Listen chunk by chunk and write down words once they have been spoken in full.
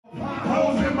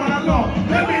on.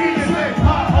 Let me hear you say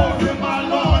potholes in my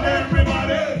lawn,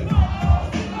 everybody.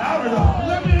 Louder.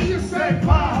 Let me hear you say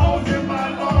potholes in my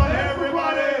lawn,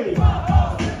 everybody.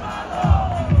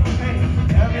 Hey,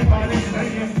 everybody's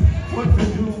saying what to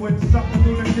do when something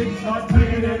lunatics start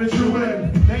taking in the true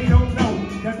end. They don't know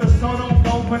that the sun don't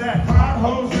go for that.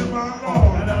 Potholes in my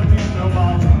lawn. And I don't even know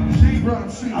about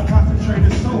I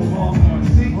concentrated so hard on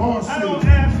C. I don't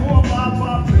ask for a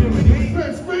bop feeling.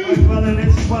 I'm swelling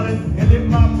and swelling, and in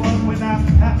my butt when I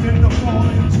happen to fall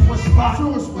into a spot.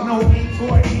 No ink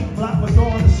or ink blot was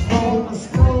on the scroll.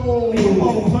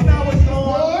 So now it's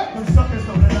gone. Them suckers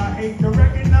know that I hate to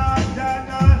recognize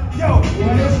that. Yo,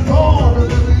 it's gone.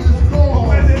 But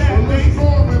where's it at, baby?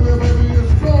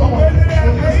 But where's it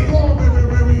at,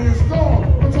 baby? It's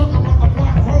gone. We're talking about the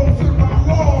potholes in my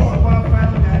lawn. So I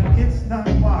found that it's not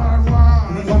wise.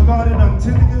 I'm guarding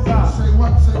until niggas' eyes. Say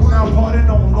what? Now pardon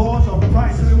on laws or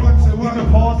rights. Say what?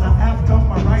 Even pause, I have done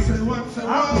my rights. Say what?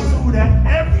 I pursue that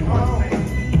everyone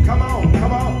says. Come on.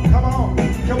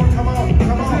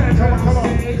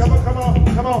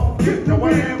 Get the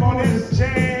wham on this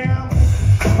jam.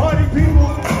 Party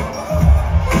people.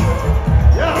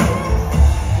 Yeah.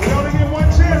 We only get one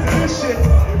chance in this shit.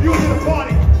 If you get a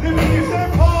party, then we get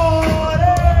that party.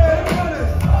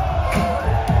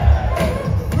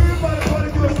 Everybody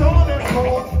want to do a song that's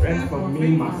called And for me,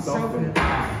 myself, and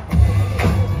I.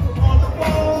 On the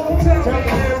phone. Tell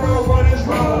me everyone what is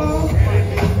wrong.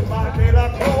 And it means my day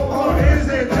I cold. Or is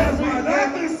it just my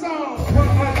laughing song? What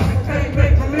I can't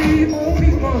make believe,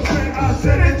 people say I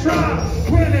said it try.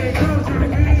 When it comes to me,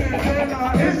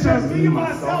 It's just me,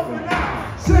 myself, and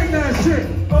I. Sing that shit.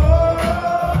 Oh,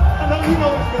 I know you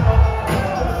know what's going on.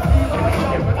 Just me,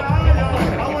 myself, and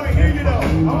I. I want to hear you though.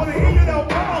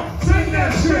 Come on, sing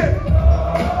that shit.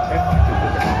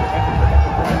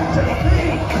 It's just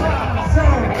me,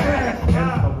 myself, and I.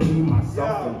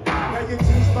 Yeah, you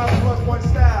teach my +1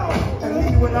 style. And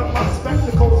me without my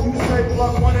spectacles, you say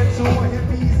 +1 and 2 on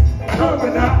hippies.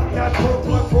 Going out, not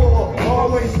 +4.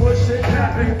 Always push it,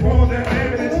 Nothing for the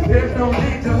evidence, there's no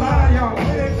need to lie, y'all.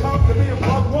 when it comes to being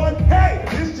 +1, hey,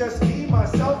 it's just me,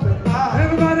 myself, and I.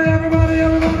 Everybody.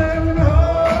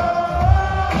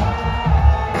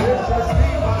 It's just me,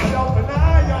 myself, and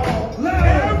I, y'all.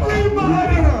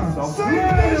 Everybody,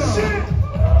 sing this shit.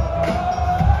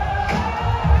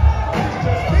 It's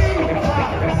just me, myself,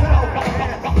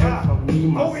 and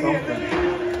I. Over here, Lily.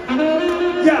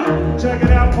 Yeah, check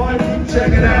it out, party people,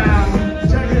 check it out.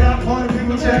 Check it out, party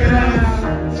people, check it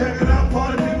out. Check it out,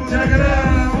 party people, check it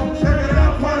out. Check it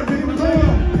out, party people, check it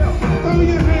out. Throw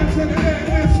your hands in the air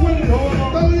and swing it.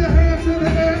 Throw your hands in the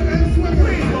air and swing it.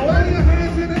 Throw your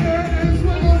hands in the air and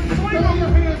swing it. Throw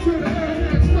your hands in the air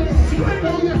and swing it.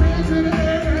 Throw your hands in the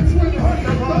air and swing it.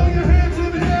 Throw your hands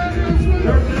in the air and swing it.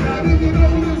 And if you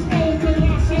know this whole De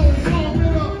La Soul song,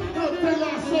 it up. De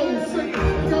La Soul sing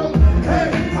it. Go. Hey,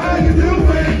 how you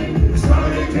doing?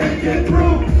 Sorry you can't get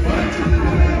through. Right to the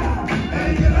left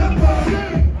and get up on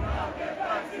it.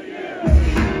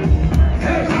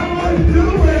 Hey, how are you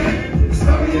doing?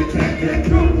 Sorry you can't get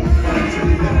through. Right to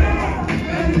the left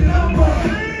and get up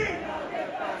on it.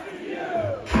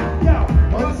 Yo,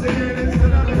 once again, it's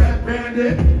another rap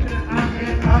bandit.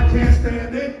 And I can't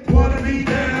stand it. Wanna be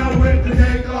down with the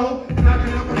Dago,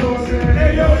 knocking up a door saying,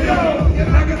 Hey, yo, yo. you're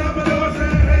knocking up a door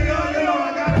saying, hey, yo,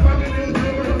 I got a fucking new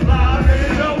deal with a fly,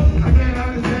 Hey, yo. I can't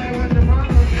understand what the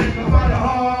problem is about the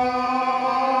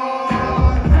heart.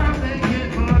 How they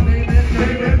get my name and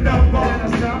Name number. and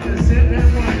I stop and sit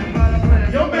and wonder about a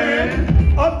plan. Yo, man,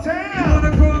 You uptown.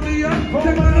 wanna call me up?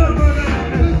 Take my number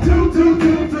down. Do.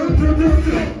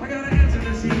 I got an answer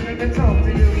machine that can talk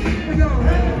to you. We go.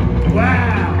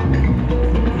 Wow.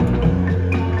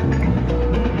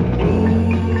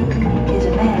 Is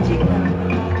a magic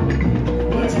number.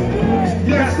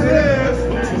 Yes, it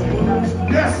is.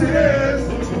 Yes, it is. Yes, it is.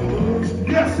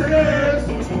 Yes, it is.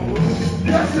 Yes,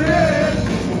 Yes, it is. it is.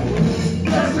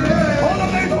 Yes, it is. Hold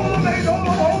on, ladies. Hold on.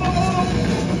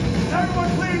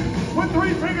 Everyone, please, put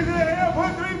 3 fingers in the air.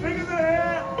 Put 3 fingers in the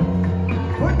air.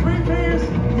 Put 3 fingers.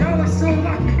 Y'all are so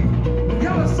lucky.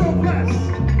 Y'all are so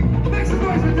blessed. Make some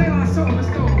noise for De La Soul. Let's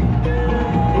go.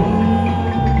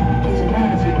 Is a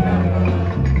magic number.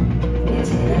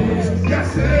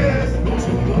 Yes, it is.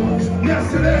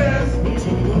 Yes, it is. Yes, it is.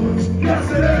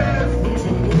 Yes, it is.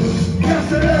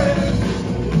 Yes, it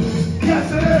is.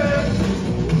 Yes, it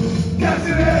is. Yes,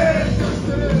 it is.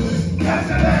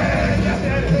 Yes, it is. Yes, it is. Yes,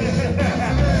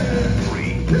 it is.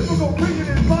 People go bringing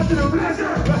this popular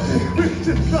pleasure.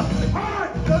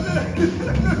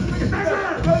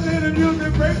 Doesn't the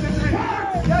music break the tree?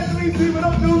 That's what these people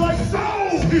don't do like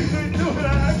soul. They do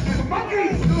it.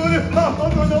 Monkeys do it.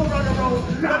 Also no rock and roll.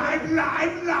 Live.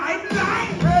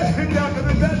 Red down to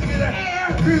the desk in the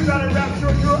air. Dreams out of rap,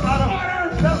 sure you're out of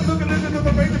order. Stop looking, listen to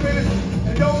the bass debaters.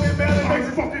 And don't get mad at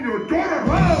me. Fucking your daughter.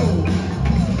 Whoa!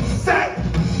 Set!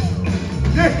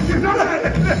 Yeah, you know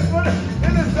that. In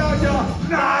the sound, y'all.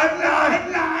 Live.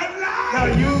 Now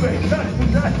you make oh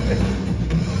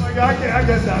my God, I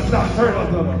guess not. Stop. Turn it on.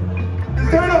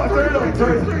 Just turn it on. Do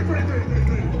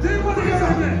you want to go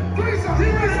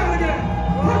again?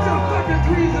 Put your fucking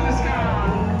threes in the sky.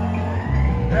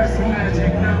 That's the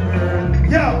magic number.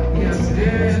 Yo. Yes, it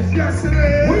is. Yes, it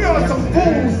is. We are some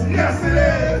fools. Yes, it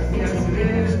is. Yes, it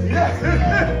is. Yes, it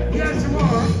is. Yes, you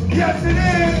are. Yes, it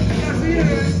is. Yes, he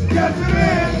is. Yes, it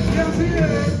is. Yes, he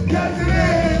is. Yes, it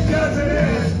is. Yes, it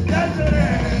is. Yes, it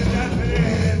is. Yes, it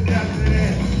is. Yes, it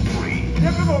is.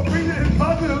 Difficult breathing is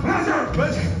positive. Measure. But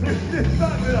it's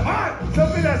not to the heart.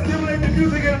 Something that stimulates the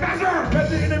music and measure.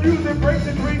 Measure in the music breaks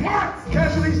the dream hearts.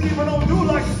 Casually Stephen don't do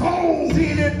like soul.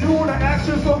 Seeing it doing the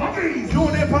action for monkeys.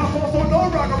 Doing hip hop also no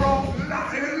rock and roll.